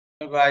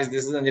Hello guys,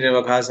 this is Engineer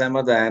Wakas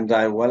Ahmed and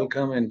I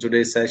welcome in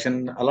today's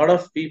session. A lot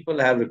of people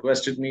have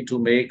requested me to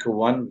make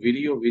one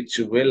video which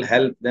will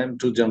help them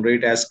to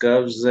generate S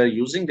curves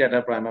using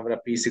data Primavera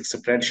P6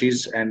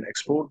 spreadsheets and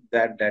export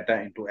that data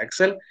into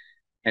Excel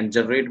and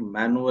generate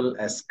manual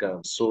S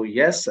curves. So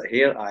yes,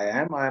 here I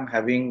am. I am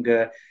having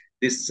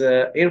this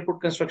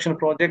airport construction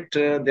project.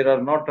 There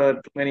are not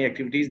too many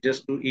activities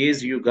just to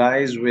ease you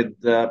guys with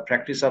the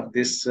practice of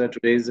this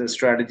today's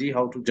strategy,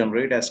 how to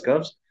generate S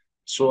curves.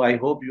 So I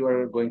hope you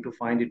are going to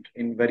find it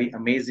in very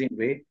amazing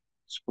way.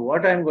 So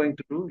what I'm going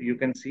to do, you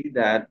can see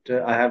that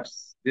I have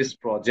this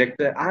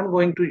project. I'm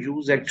going to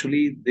use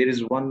actually, there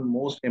is one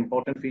most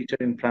important feature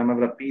in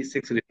Primavera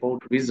P6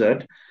 report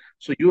wizard.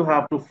 So you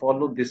have to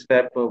follow this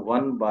step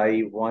one by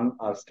one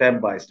or step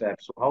by step.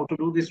 So how to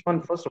do this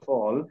one? First of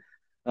all,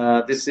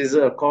 this is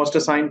a cost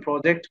assigned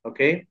project.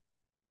 Okay.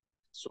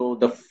 So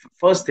the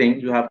first thing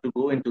you have to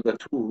go into the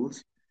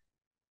tools,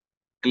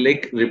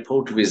 click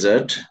report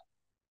wizard,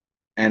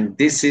 and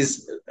this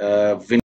is